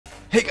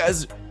Hey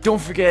guys, don't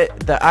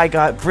forget that I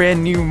got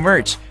brand new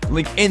merch.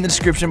 Link in the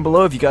description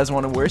below if you guys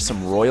want to wear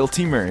some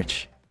royalty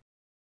merch.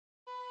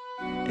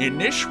 In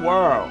this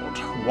world,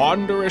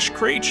 wondrous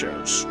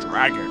creatures,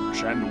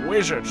 dragons, and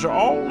wizards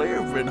all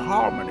live in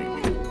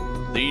harmony.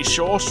 These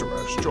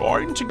sorcerers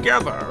join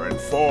together in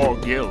 4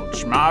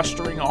 guilds,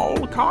 mastering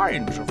all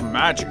kinds of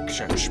magics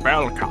and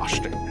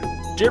spellcasting.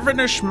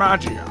 Divinus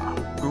Magia,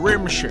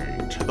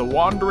 Grimshade, the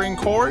Wandering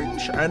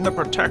Coins, and the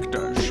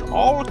Protectors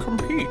all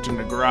compete in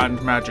the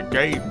Grand Magic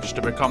Games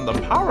to become the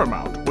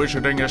paramount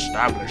wizarding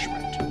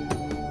establishment.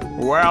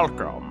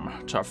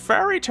 Welcome to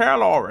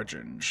FairyTail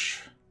Origins.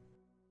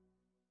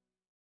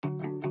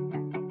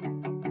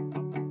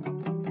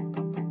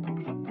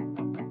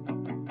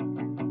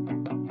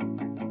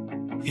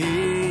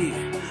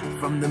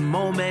 From the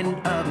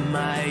moment of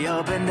my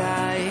opened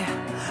eye,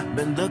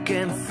 been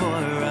looking for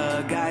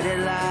a guided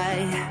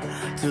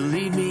light to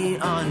lead me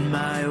on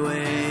my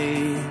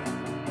way.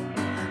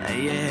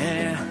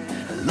 Yeah,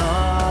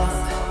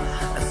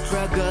 lost,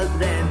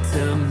 struggling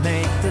to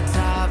make the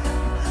top,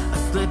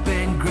 a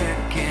slipping grip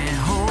can't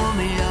hold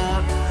me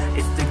up.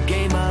 It's the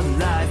game of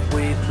life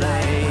we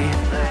play.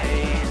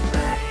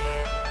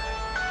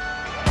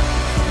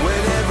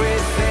 When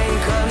everything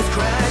comes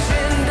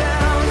crashing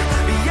down.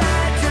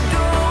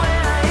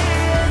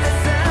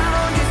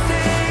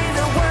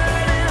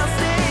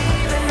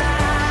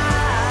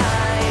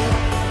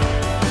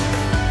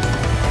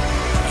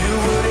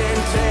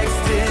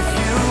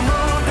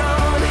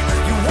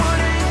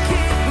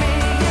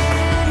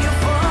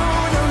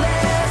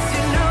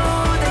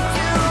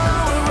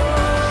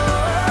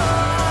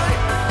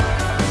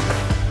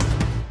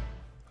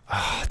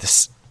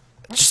 This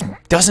just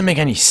doesn't make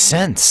any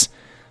sense.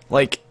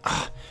 Like,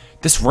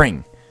 this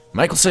ring.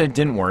 Michael said it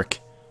didn't work,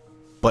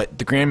 but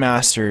the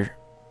Grandmaster,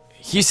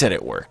 he said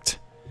it worked.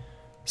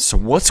 So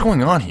what's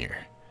going on here?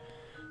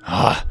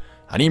 I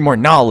need more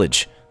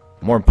knowledge,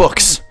 more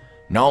books.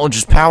 Knowledge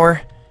is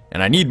power,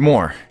 and I need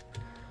more.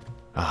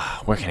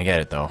 Where can I get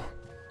it, though?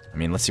 I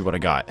mean, let's see what I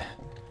got.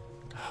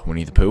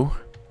 Winnie the Pooh.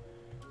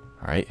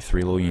 Alright,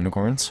 3 little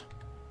unicorns.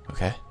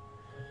 Okay.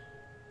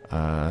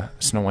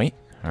 Snow White.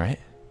 Alright.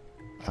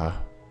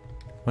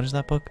 What is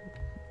that book?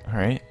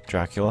 Alright,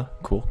 Dracula.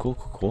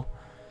 Cool.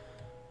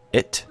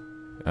 It.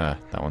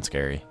 That one's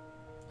scary.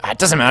 It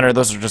doesn't matter,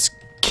 those are just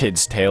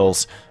kids'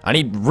 tales. I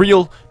need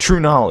real, true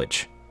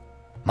knowledge.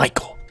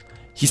 Michael.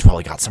 He's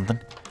probably got something.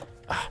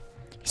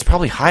 He's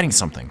probably hiding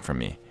something from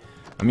me.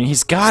 I mean,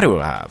 he's got to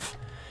have.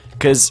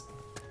 Because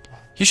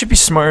he should be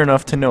smart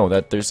enough to know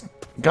that there's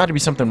got to be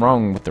something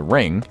wrong with the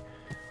ring.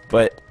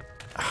 But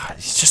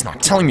he's just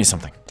not telling me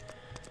something.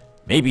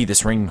 Maybe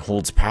this ring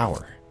holds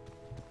power.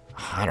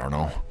 I don't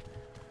know.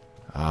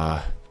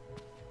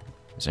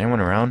 Is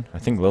anyone around? I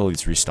think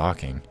Lily's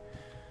restocking.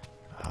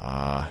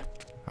 Alright.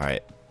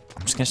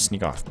 I'm just gonna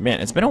sneak off. Man,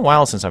 it's been a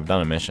while since I've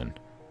done a mission.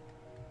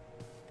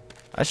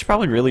 I should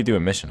probably really do a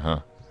mission,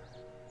 huh?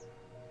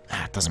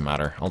 It doesn't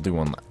matter. I'll do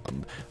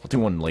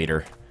one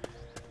later.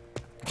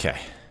 Okay.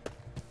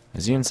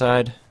 Is he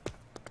inside?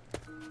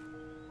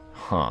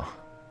 Huh.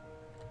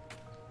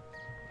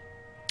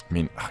 I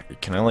mean,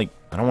 can I, like...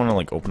 I don't want to,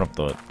 like, open up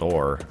the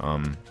door.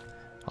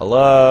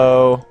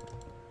 Hello?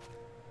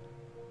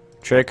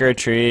 Trick or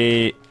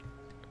treat.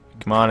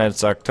 Come on,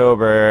 it's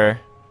October.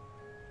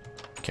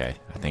 Okay,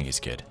 I think he's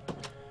good.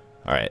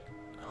 Alright.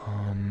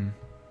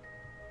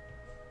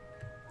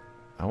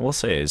 I will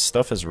say, his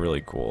stuff is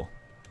really cool.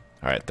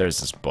 Alright, there's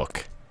this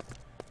book.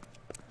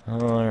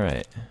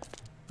 Alright.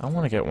 I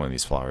want to get one of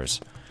these flowers.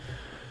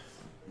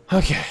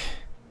 Okay.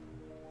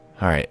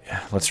 Alright,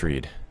 let's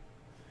read.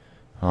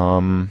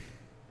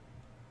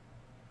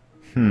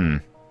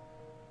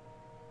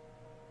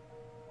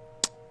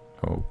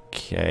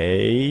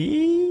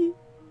 Okay.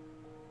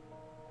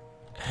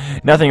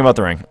 Nothing about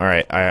the ring.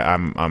 Alright,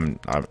 I'm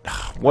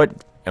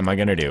what am I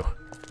gonna do?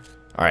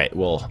 Alright,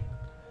 well,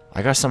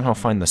 I gotta somehow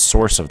find the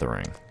source of the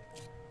ring.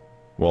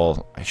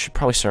 Well, I should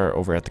probably start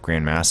over at the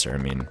Grandmaster. I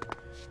mean,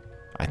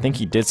 I think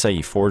he did say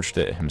he forged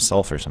it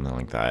himself or something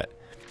like that.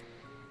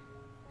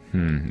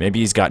 Maybe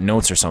he's got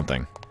notes or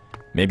something.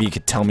 Maybe he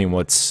could tell me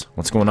what's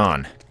going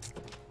on.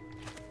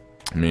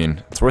 I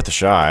mean, it's worth a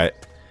shot.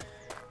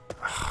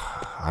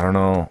 I don't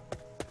know.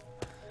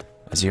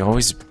 Is he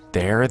always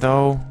there,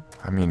 though?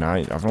 I mean,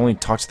 I've only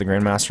talked to the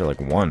Grandmaster,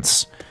 like,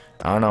 once.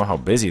 I don't know how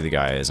busy the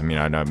guy is. I mean,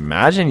 I'd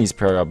imagine he's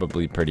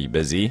probably pretty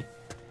busy.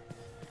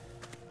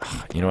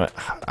 You know what?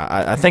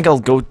 I think I'll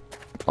go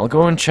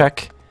and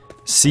check,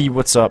 see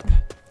what's up.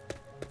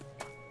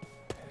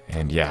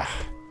 And, yeah.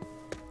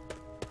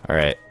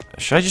 Alright.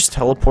 Should I just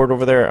teleport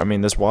over there? I mean,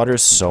 this water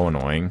is so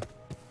annoying.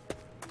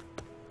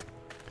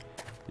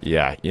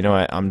 Yeah, you know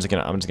what? I'm just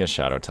gonna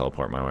shadow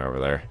teleport my way over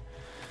there.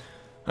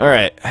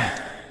 Alright.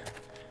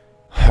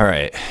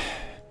 Alright.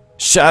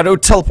 Shadow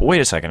teleport.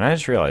 Wait a second, I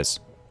just realized.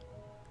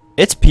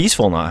 It's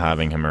peaceful not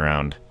having him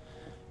around.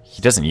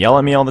 He doesn't yell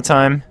at me all the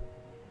time.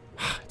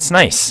 It's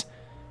nice.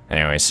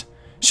 Anyways,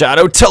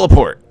 shadow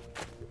teleport.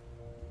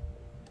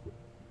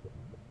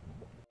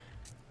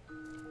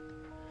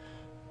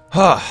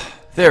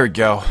 There we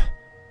go.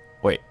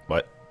 Wait,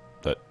 what?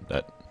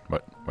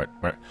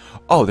 What?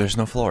 Oh, there's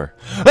no floor.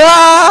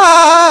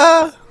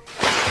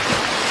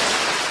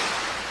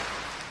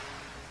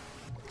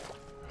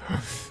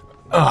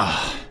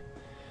 Ah!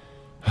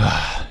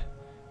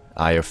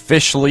 I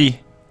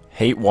officially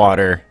hate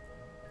water,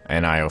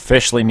 and I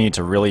officially need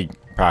to really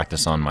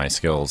practice on my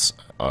skills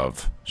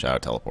of Shadow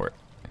Teleport.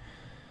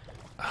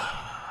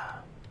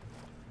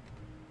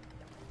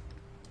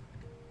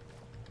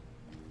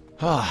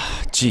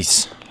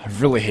 Jeez, I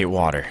really hate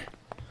water.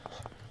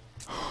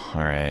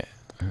 Alright,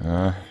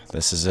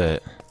 this is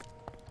it.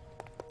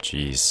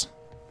 Jeez.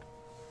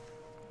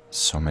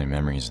 So many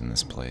memories in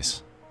this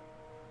place.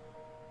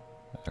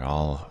 It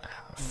all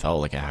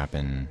felt like it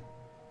happened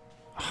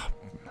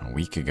a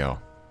week ago.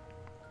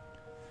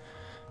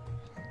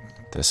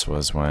 This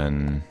was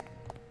when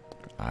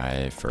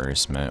I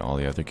first met all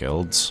the other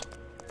guilds.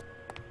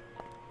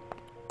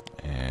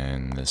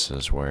 And this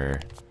is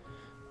where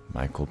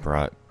Michael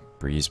brought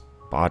Bree's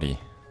body.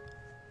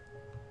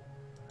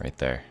 Right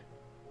there.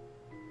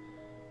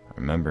 I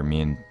remember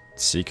me and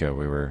Sika,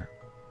 we were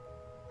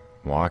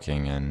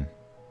walking and,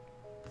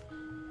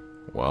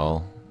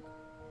 well,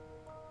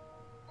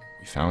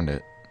 we found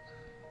it.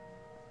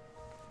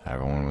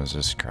 Everyone was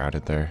just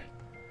crowded there.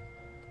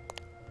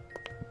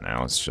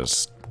 Now it's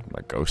just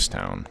a ghost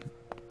town.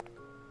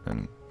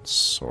 And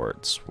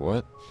sorts.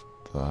 What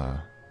the...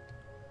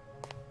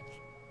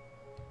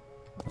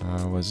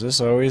 was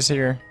this always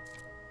here?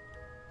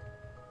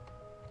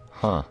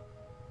 Huh.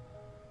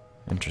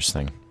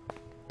 Interesting.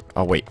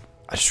 Oh, wait.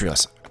 I just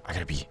realized I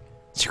gotta be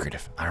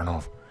secretive. I don't know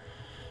if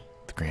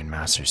the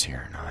Grandmaster's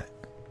here or not.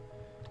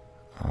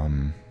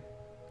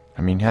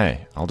 I mean,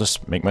 hey, I'll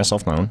just make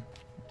myself known.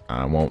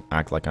 I won't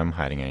act like I'm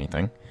hiding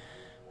anything.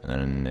 And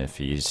then if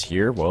he's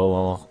here, well,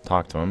 I'll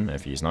talk to him.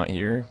 If he's not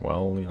here,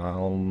 well,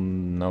 I'll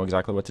know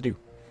exactly what to do.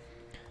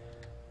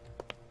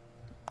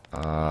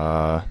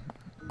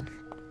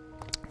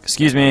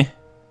 Excuse me.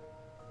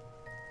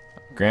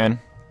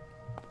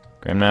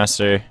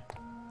 Grandmaster.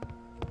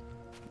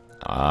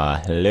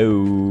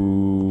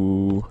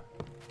 Hello.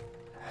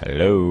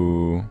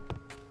 Hello.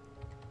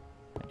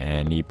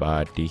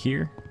 Anybody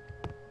here?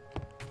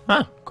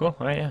 Ah, cool.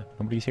 Oh yeah,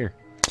 nobody's here.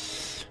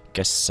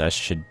 Guess I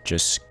should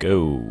just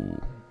go.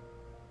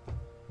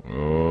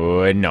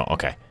 No,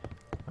 okay.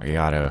 I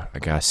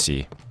gotta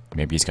see.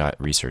 Maybe he's got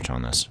research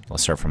on this.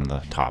 Let's start from the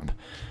top.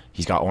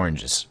 He's got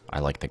oranges. I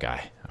like the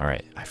guy.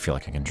 Alright, I feel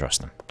like I can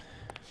trust him.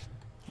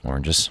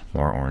 Oranges.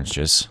 More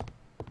oranges.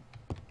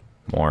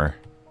 More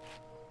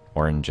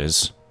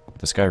oranges.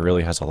 This guy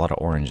really has a lot of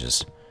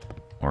oranges.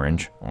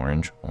 Orange.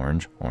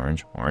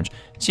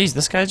 Jeez,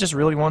 this guy just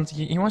really wants...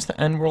 He wants to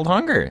end world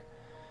hunger.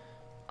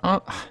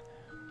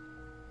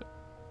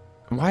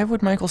 Why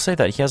would Michael say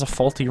that? He has a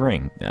faulty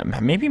ring.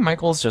 Maybe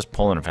Michael's just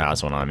pulling a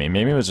fast one on me.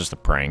 Maybe it was just a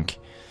prank.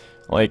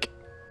 Like,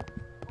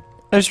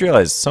 I just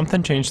realized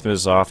something changed to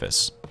his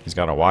office. He's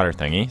got a water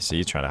thingy. See,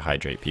 he's trying to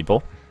hydrate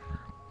people.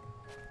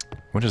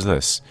 What is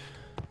this?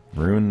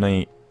 Rune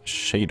Knight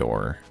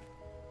Shador.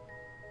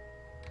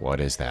 What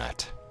is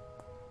that?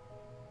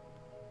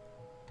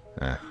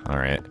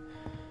 Alright.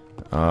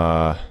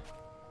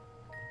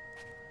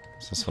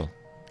 Is this a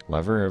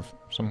lever of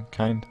some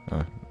kind?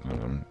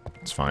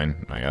 It's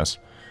fine, I guess.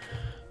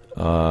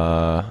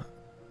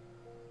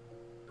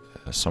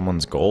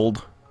 Someone's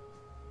gold?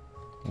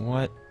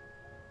 What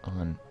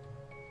on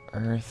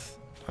earth?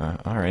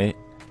 Alright.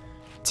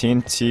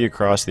 TNT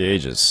across the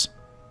ages.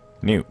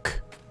 Nuke.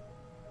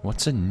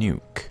 What's a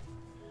nuke?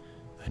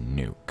 A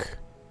nuke.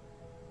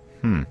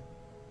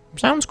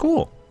 Sounds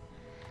cool.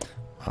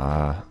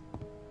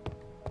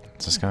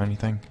 Does this got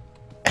anything?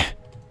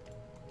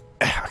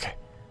 Okay.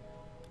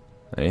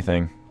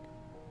 Anything?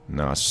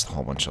 No, it's just a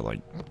whole bunch of,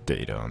 like,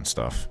 data and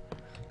stuff.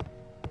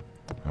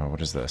 Oh,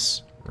 what is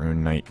this?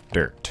 Rune Knight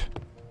Dirt.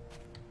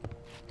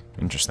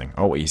 Interesting.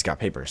 Oh, wait, he's got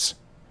papers.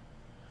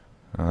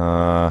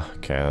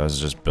 Okay, those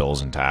are just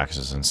bills and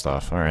taxes and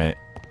stuff. Alright.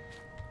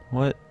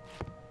 What?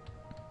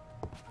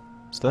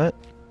 Is that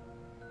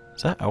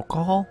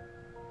alcohol?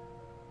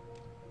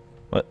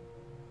 What?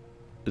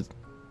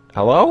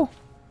 Hello?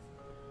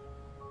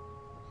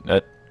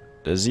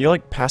 Is he,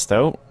 like, passed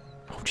out?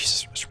 Oh,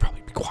 Jesus, I should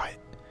probably be quiet.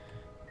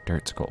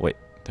 Dirt's gold. Wait,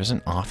 there's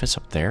an office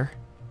up there?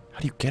 How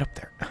do you get up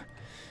there?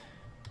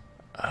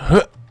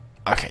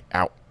 Okay,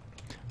 ow.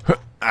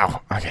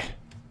 Ow, okay.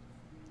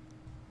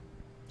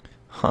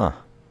 Huh.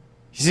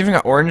 He's even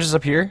got oranges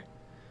up here?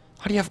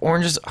 How do you have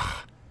oranges?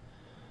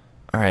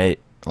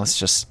 Alright, let's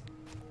just...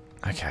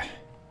 Okay.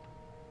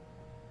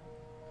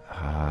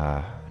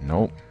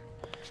 Nope.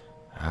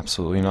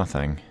 Absolutely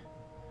nothing.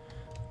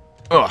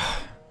 Ugh.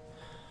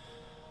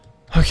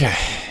 Okay,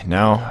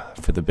 now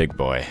for the big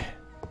boy.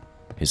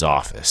 His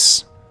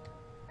office.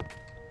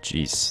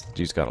 Jeez, the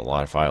dude's got a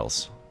lot of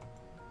files.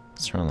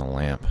 Let's turn on the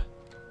lamp.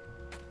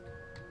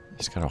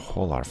 He's got a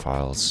whole lot of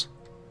files.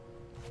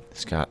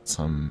 He's got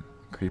some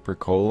Creeper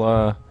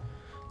Cola.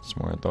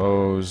 Some more of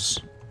those.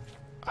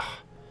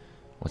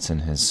 What's in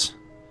his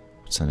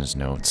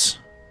notes?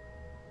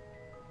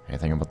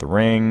 Anything about the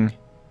ring?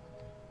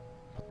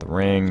 About The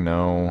ring,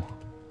 no.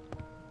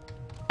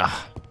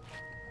 Ah,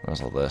 what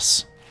was all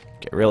this?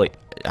 Okay, really?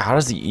 How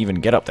does he even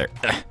get up there?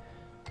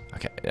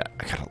 Okay, yeah,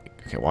 I gotta.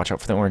 Okay, watch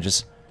out for the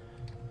oranges.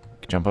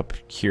 Jump up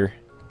here.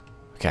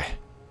 Okay,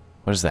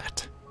 what is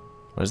that?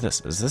 What is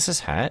this? Is this his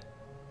hat?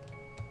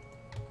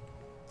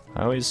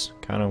 I always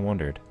kind of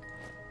wondered.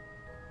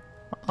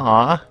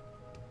 Ah,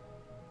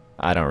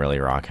 I don't really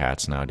rock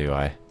hats now, do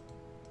I?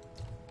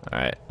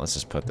 Alright, let's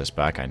just put this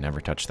back. I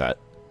never touched that.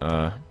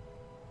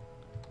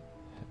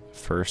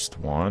 First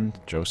wand?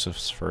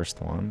 Joseph's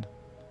first wand?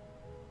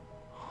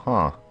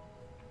 Huh.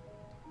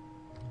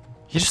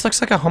 He just looks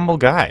like a humble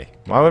guy.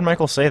 Why would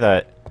Michael say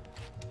that?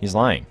 He's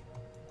lying.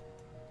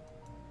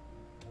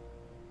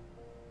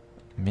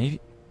 Maybe...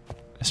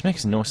 This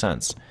makes no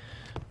sense.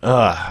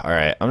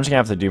 Alright, I'm just gonna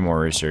have to do more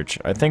research.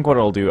 I think what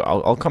I'll do,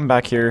 I'll come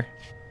back here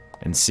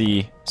and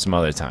see some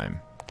other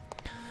time.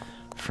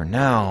 For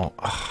now...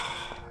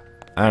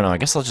 I don't know, I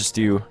guess I'll just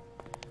do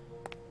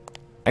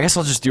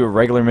a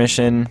regular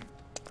mission.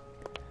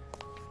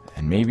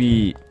 And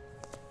maybe...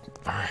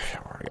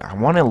 I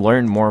want to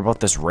learn more about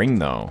this ring,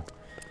 though.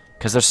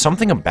 Because there's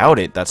something about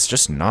it that's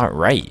just not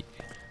right.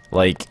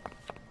 Like,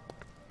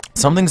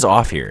 something's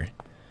off here.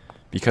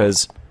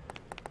 Because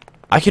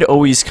I could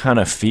always kind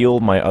of feel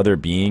my other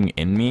being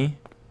in me.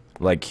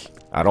 Like,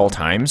 at all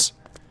times.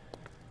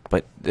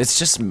 But it's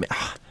just...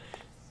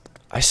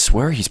 I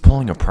swear he's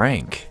pulling a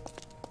prank.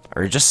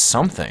 Or just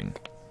something.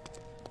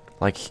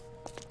 Like...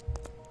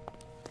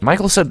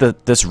 Michael said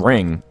that this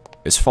ring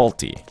is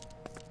faulty.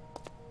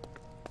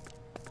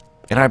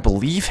 And I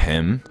believe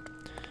him,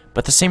 but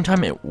at the same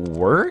time it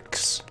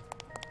works?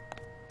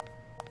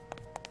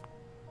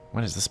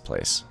 What is this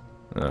place?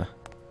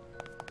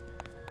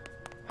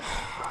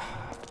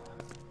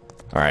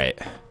 Alright.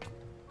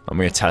 I'm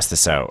gonna test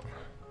this out.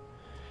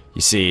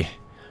 You see,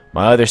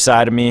 my other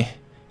side of me,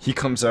 he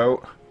comes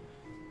out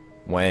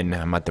when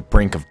I'm at the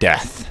brink of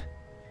death.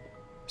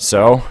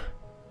 So,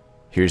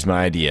 here's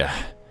my idea.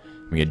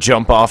 I'm gonna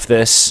jump off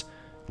this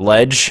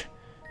ledge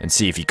and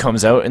see if he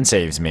comes out and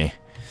saves me.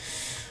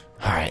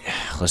 Alright,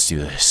 let's do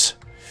this.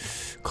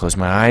 Close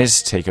my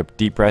eyes, take a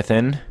deep breath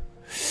in.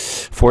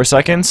 4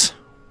 seconds.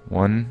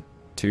 1,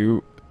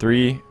 2,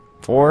 3,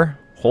 4.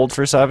 Hold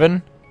for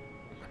 7.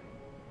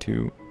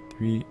 2,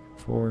 3,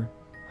 4.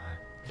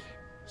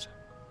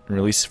 And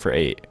release for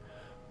 8.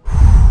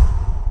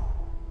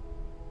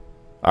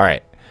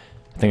 Alright,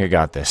 I think I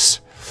got this.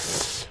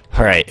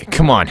 Alright,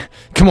 come on.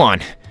 Come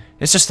on.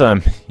 It's just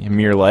a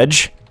mere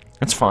ledge.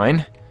 It's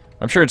fine.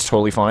 I'm sure it's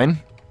totally fine.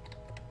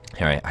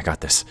 Alright, I got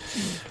this.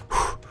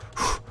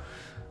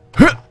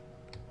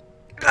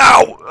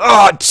 Ow!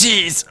 Oh,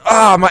 jeez!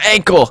 Ah, my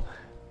ankle!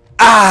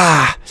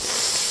 Ah!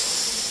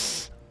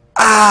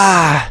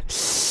 Ah!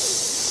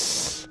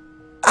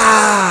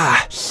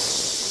 Ah!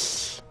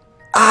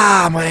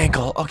 Ah, my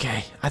ankle.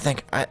 Okay, I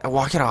think I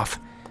walk it off.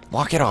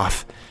 Walk it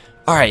off.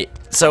 Alright,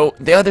 so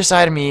the other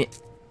side of me,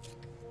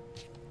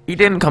 he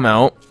didn't come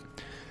out,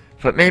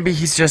 but maybe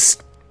he's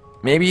just,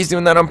 maybe he's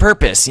doing that on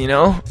purpose, you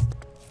know?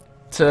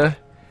 To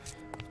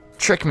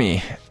trick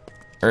me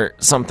or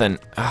something.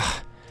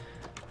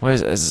 What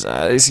is this?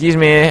 Excuse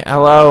me,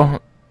 hello?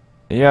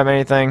 Do you have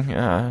anything?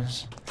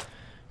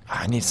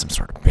 I need some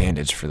sort of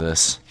bandage for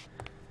this.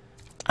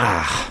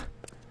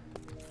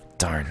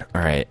 Darn.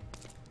 Alright.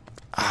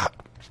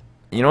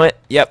 You know what?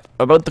 Yep,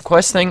 about the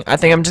quest thing, I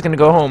think I'm just gonna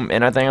go home,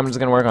 and I think I'm just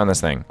gonna work on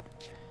this thing.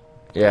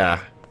 Yeah.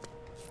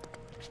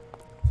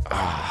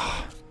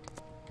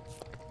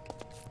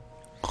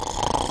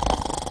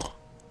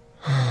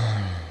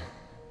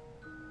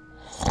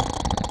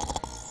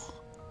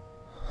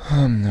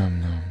 Nom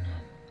nom nom.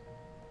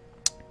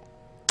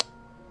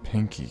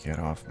 Pinky, get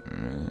off.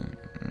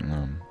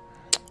 Nom.